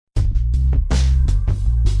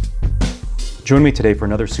Join me today for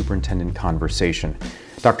another superintendent conversation.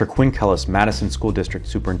 Dr. Quinn Kellis, Madison School District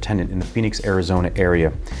Superintendent in the Phoenix, Arizona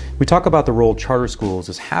area. We talk about the role charter schools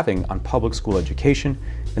is having on public school education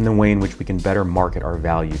and the way in which we can better market our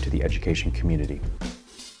value to the education community.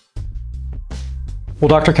 Well,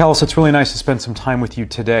 Dr. Kellis, it's really nice to spend some time with you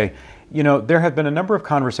today. You know, there have been a number of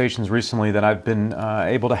conversations recently that I've been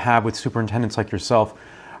able to have with superintendents like yourself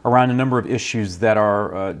around a number of issues that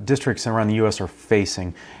our districts around the U.S. are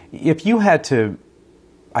facing. If you had to,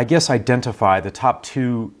 I guess, identify the top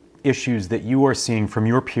two issues that you are seeing from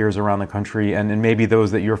your peers around the country and maybe those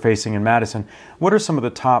that you're facing in Madison, what are some of the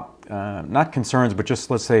top, not concerns, but just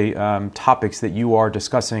let's say topics that you are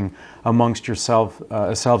discussing amongst yourselves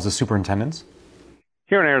as superintendents?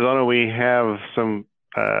 Here in Arizona, we have some,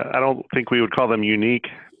 I don't think we would call them unique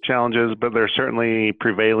challenges, but they're certainly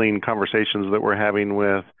prevailing conversations that we're having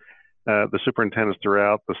with the superintendents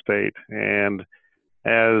throughout the state. And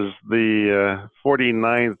as the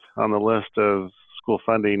 49th on the list of school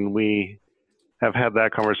funding, we have had that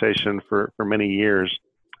conversation for many years,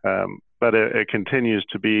 but it continues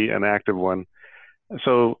to be an active one.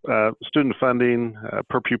 So student funding,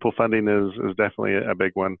 per pupil funding is definitely a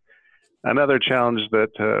big one. Another challenge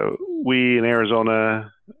that we in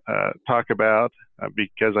Arizona talk about,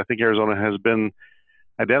 because I think Arizona has been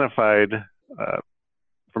identified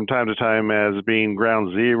from time to time as being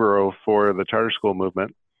ground zero for the charter school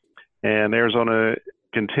movement. And Arizona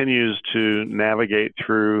continues to navigate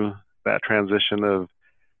through that transition of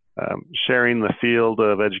sharing the field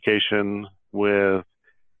of education with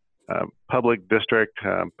public district,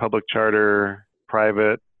 public charter,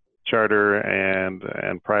 private charter, and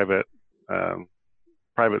private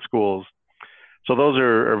schools. So those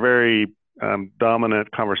are very dominant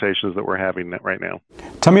conversations that we're having right now.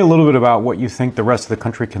 Tell me a little bit about what you think the rest of the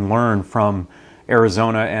country can learn from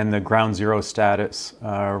Arizona and the ground zero status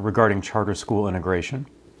regarding charter school integration.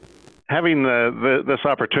 Having this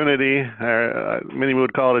opportunity, many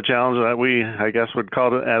would call it a challenge, that we, I guess, would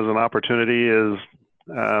call it as an opportunity, is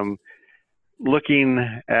looking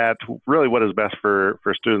at really what is best for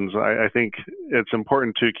students. I think it's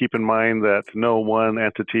important to keep in mind that no one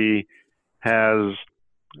entity has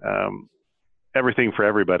everything for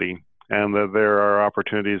everybody, and that there are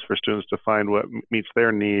opportunities for students to find what meets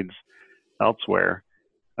their needs elsewhere.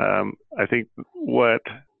 I think what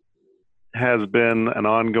has been an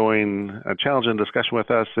ongoing challenge and discussion with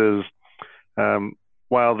us is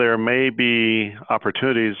while there may be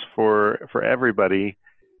opportunities for everybody,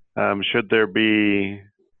 should there be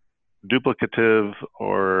duplicative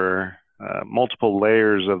or multiple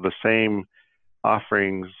layers of the same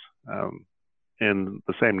offerings in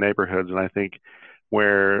the same neighborhoods? And I think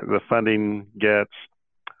where the funding gets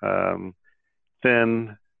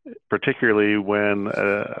thin, particularly when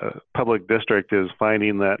a public district is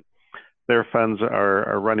finding that their funds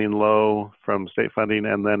are running low from state funding,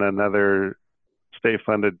 and then another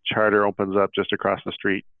state-funded charter opens up just across the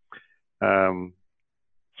street.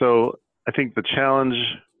 So I think the challenge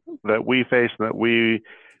that we face, and that we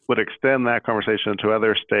would extend that conversation to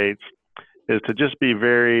other states, is to just be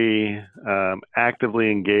very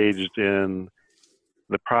actively engaged in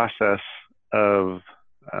the process of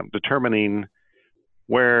determining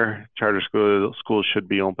where charter schools should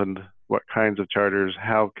be opened, what kinds of charters,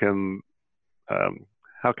 how can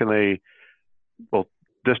they, both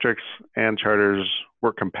districts and charters,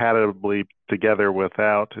 work compatibly together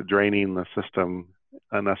without draining the system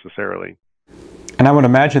unnecessarily. And I would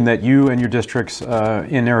imagine that you and your districts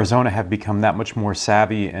in Arizona have become that much more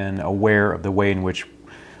savvy and aware of the way in which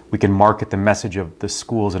we can market the message of the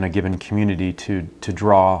schools in a given community to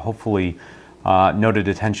draw, hopefully, noted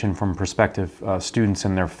attention from prospective students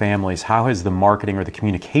and their families. How has the marketing or the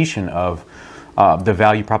communication of the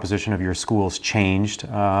value proposition of your schools changed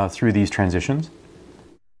through these transitions?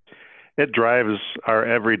 It drives our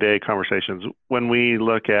everyday conversations. When we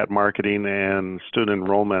look at marketing and student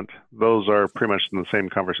enrollment, those are pretty much in the same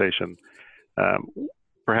conversation.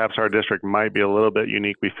 Perhaps our district might be a little bit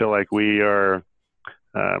unique. We feel like we are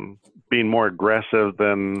being more aggressive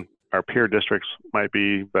than our peer districts might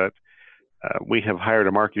be, but we have hired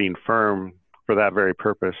a marketing firm for that very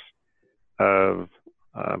purpose of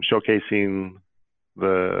showcasing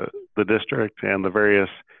the district and the various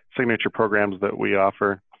signature programs that we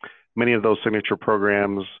offer. Many of those signature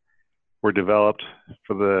programs were developed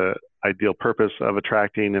for the ideal purpose of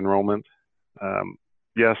attracting enrollment.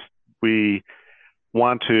 Yes, we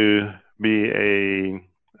want to be an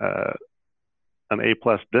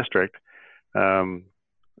A+ district.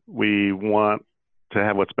 We want to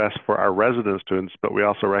have what's best for our resident students, but we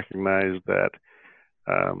also recognize that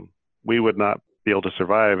we would not be able to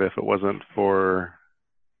survive if it wasn't for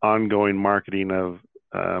ongoing marketing of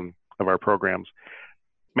our programs.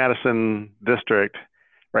 Madison district,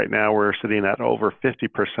 right now we're sitting at over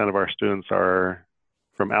 50% of our students are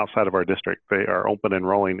from outside of our district. They are open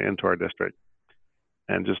enrolling into our district.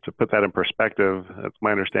 And just to put that in perspective, it's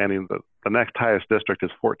my understanding that the next highest district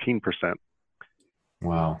is 14%.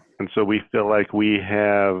 Wow. And so we feel like we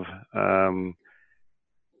have a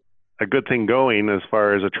good thing going as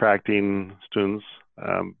far as attracting students,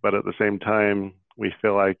 but at the same time, we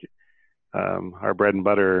feel like our bread and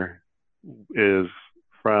butter is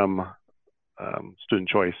from student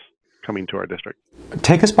choice coming to our district.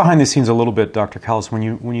 Take us behind the scenes a little bit, Dr. Kellis,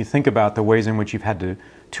 when you think about the ways in which you've had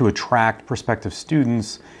to attract prospective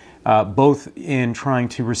students, both in trying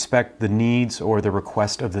to respect the needs or the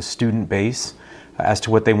request of the student base as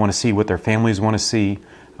to what they want to see, what their families want to see,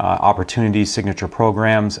 opportunities, signature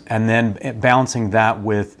programs, and then balancing that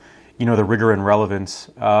with the rigor and relevance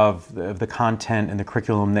of the content and the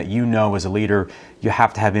curriculum that as a leader you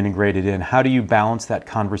have to have integrated in. How do you balance that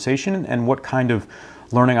conversation, and what kind of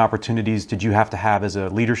learning opportunities did you have to have as a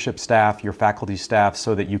leadership staff, your faculty staff,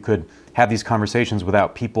 so that you could have these conversations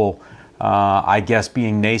without people, I guess,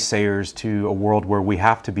 being naysayers to a world where we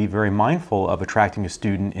have to be very mindful of attracting a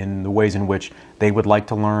student in the ways in which they would like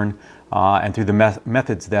to learn and through the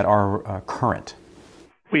methods that are current?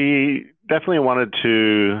 We definitely wanted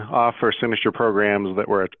to offer signature programs that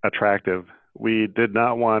were attractive. We did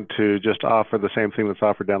not want to just offer the same thing that's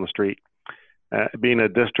offered down the street. Being a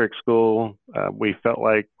district school, we felt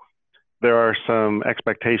like there are some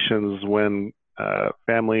expectations when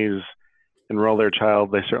families enroll their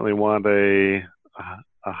child. They certainly want a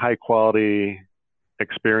high quality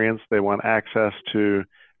experience. They want access to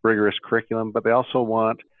rigorous curriculum, but they also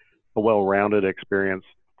want a well-rounded experience.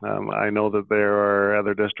 I know that there are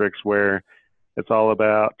other districts where it's all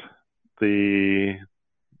about the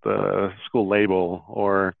school label,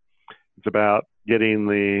 or it's about getting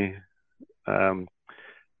the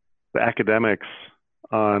academics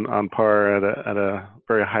on par at a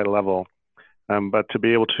very high level. But to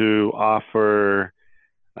be able to offer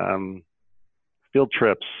field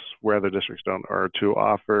trips where other districts don't, or to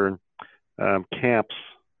offer camps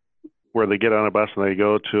where they get on a bus and they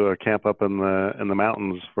go to a camp up in the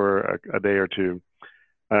mountains for a day or two.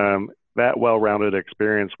 That well-rounded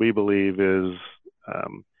experience, we believe, is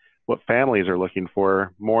what families are looking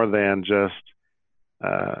for more than just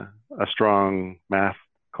a strong math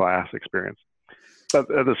class experience.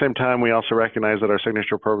 But at the same time, we also recognize that our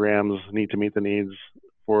signature programs need to meet the needs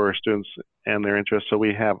for students and their interests. So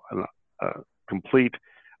we have a complete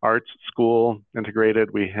arts school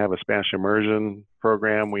integrated. We have a Spanish immersion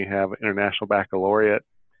program. We have international baccalaureate.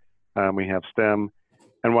 We have STEM.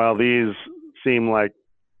 And while these seem like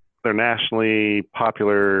they're nationally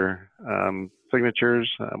popular signatures,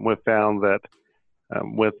 we've found that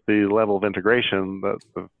with the level of integration,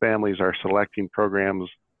 the families are selecting programs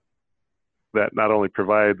that not only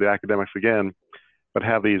provide the academics again, but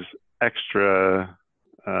have these extra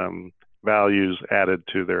values added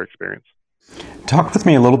to their experience. Talk with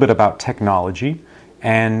me a little bit about technology.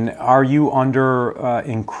 And are you under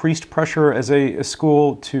increased pressure as a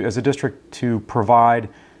school, as a district, to provide,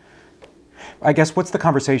 I guess, what's the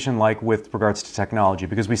conversation like with regards to technology?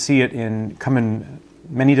 Because we see it come in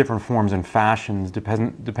many different forms and fashions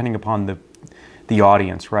depending upon the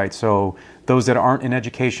audience, right? So those that aren't in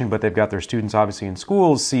education, but they've got their students obviously in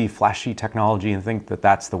schools, see flashy technology and think that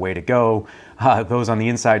that's the way to go. Those on the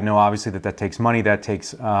inside know obviously that takes money, that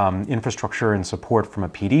takes infrastructure and support from a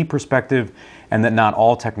PD perspective, and that not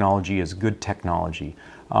all technology is good technology.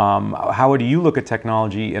 How do you look at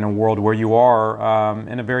technology in a world where you are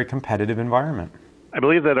in a very competitive environment? I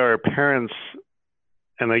believe that our parents,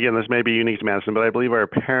 and again, this may be unique to Madison, but I believe our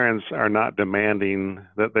parents are not demanding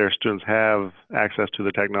that their students have access to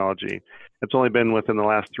the technology. It's only been within the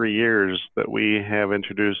last 3 years that we have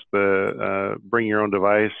introduced the Bring Your Own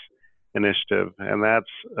Device initiative, and that's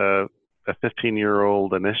a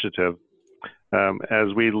 15-year-old initiative.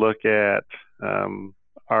 As we look at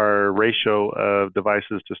our ratio of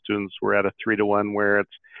devices to students, we're at a 3-to-1, where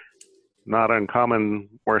it's not uncommon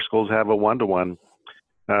where schools have a 1-to-1.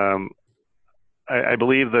 I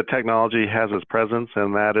believe that technology has its presence,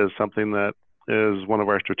 and that is something that is one of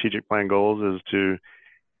our strategic plan goals, is to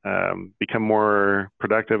become more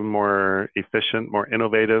productive, more efficient, more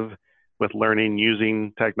innovative with learning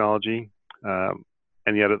using technology.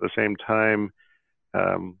 And yet at the same time,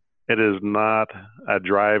 it is not a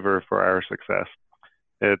driver for our success.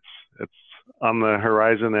 It's on the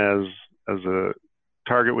horizon as a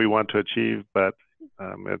target we want to achieve, but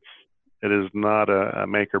it is not a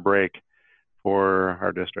make or break for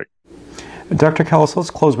our district. Dr. Kellis, let's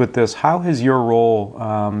close with this. How has your role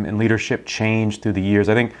in leadership changed through the years?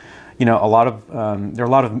 I think, there are a lot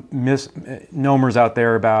of misnomers out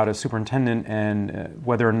there about a superintendent and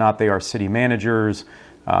whether or not they are city managers,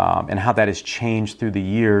 and how that has changed through the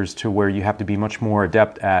years to where you have to be much more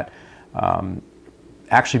adept at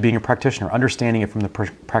actually being a practitioner, understanding it from the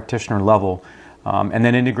practitioner level, and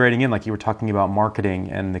then integrating in, like you were talking about, marketing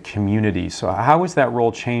and the community. So how has that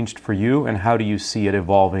role changed for you, and how do you see it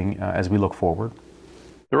evolving as we look forward?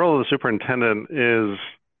 The role of the superintendent is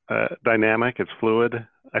dynamic, it's fluid.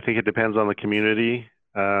 I think it depends on the community.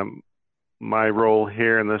 My role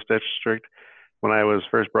here in this district, when I was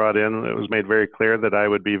first brought in, it was made very clear that I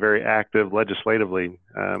would be very active legislatively,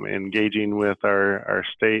 engaging with our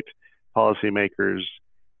state policymakers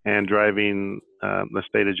and driving the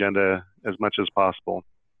state agenda as much as possible.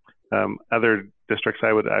 Other districts,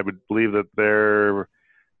 I would believe that their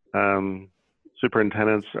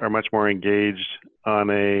superintendents are much more engaged on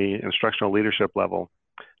a instructional leadership level.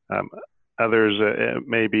 Others it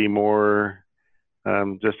may be more,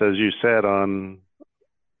 just as you said, on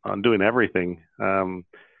doing everything, because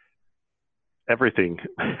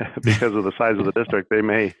of the size of the district. They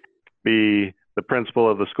may be the principal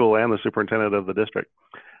of the school and the superintendent of the district.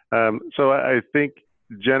 So I think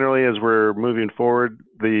generally, as we're moving forward,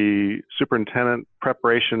 the superintendent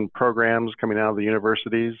preparation programs coming out of the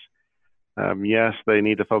universities, yes, they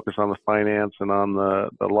need to focus on the finance and on the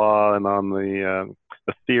law and on the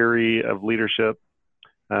theory of leadership,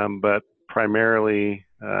 but primarily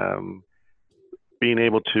being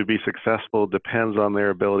able to be successful depends on their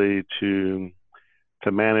ability to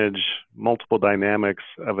manage multiple dynamics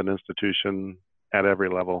of an institution at every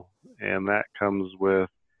level, and that comes with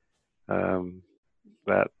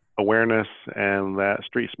that awareness and that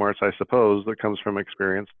street smarts, I suppose, that comes from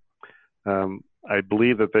experience. I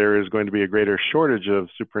believe that there is going to be a greater shortage of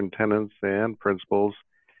superintendents and principals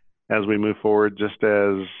as we move forward, just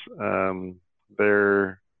as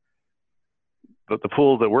the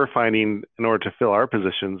pools that we're finding in order to fill our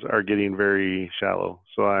positions are getting very shallow.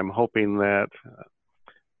 So I'm hoping that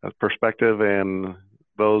perspective and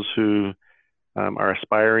those who are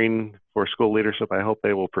aspiring for school leadership, I hope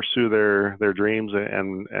they will pursue their dreams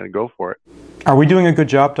and go for it. Are we doing a good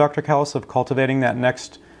job, Dr. Kellis, of cultivating that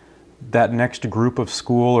next group of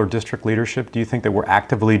school or district leadership? Do you think that we're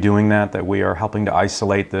actively doing that we are helping to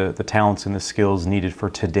isolate the talents and the skills needed for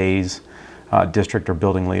today's district or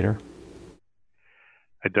building leader?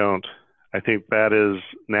 I don't. I think that is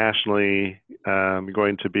nationally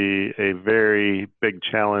going to be a very big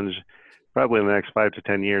challenge, probably in the next 5 to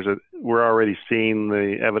 10 years. We're already seeing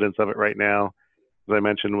the evidence of it right now, as I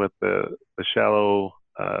mentioned, with the shallow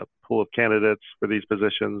pool of candidates for these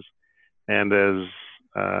positions, and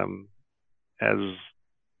as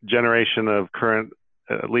generation of current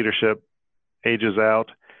leadership ages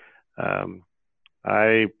out,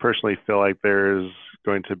 I personally feel like there's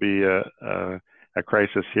going to be a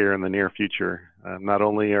crisis here in the near future. Not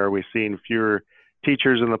only are we seeing fewer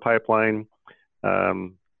teachers in the pipeline,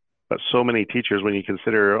 but so many teachers, when you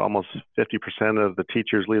consider almost 50% of the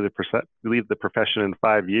teachers leave the profession in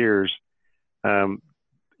 5 years, you're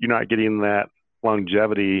not getting that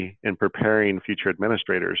longevity in preparing future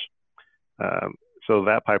administrators. So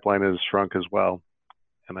that pipeline has shrunk as well.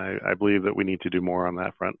 And I believe that we need to do more on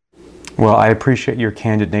that front. Well, I appreciate your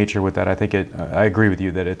candid nature with that. I think I agree with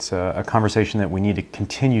you that it's a conversation that we need to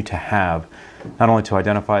continue to have, not only to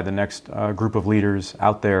identify the next group of leaders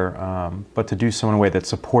out there, but to do so in a way that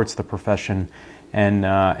supports the profession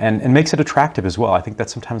and makes it attractive as well. I think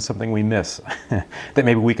that's sometimes something we miss, that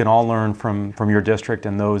maybe we can all learn from your district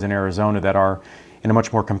and those in Arizona that are in a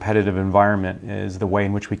much more competitive environment, is the way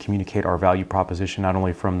in which we communicate our value proposition, not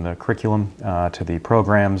only from the curriculum to the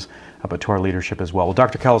programs, but to our leadership as well. Well,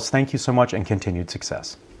 Dr. Kellis, thank you so much, and continued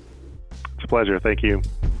success. It's a pleasure. Thank you.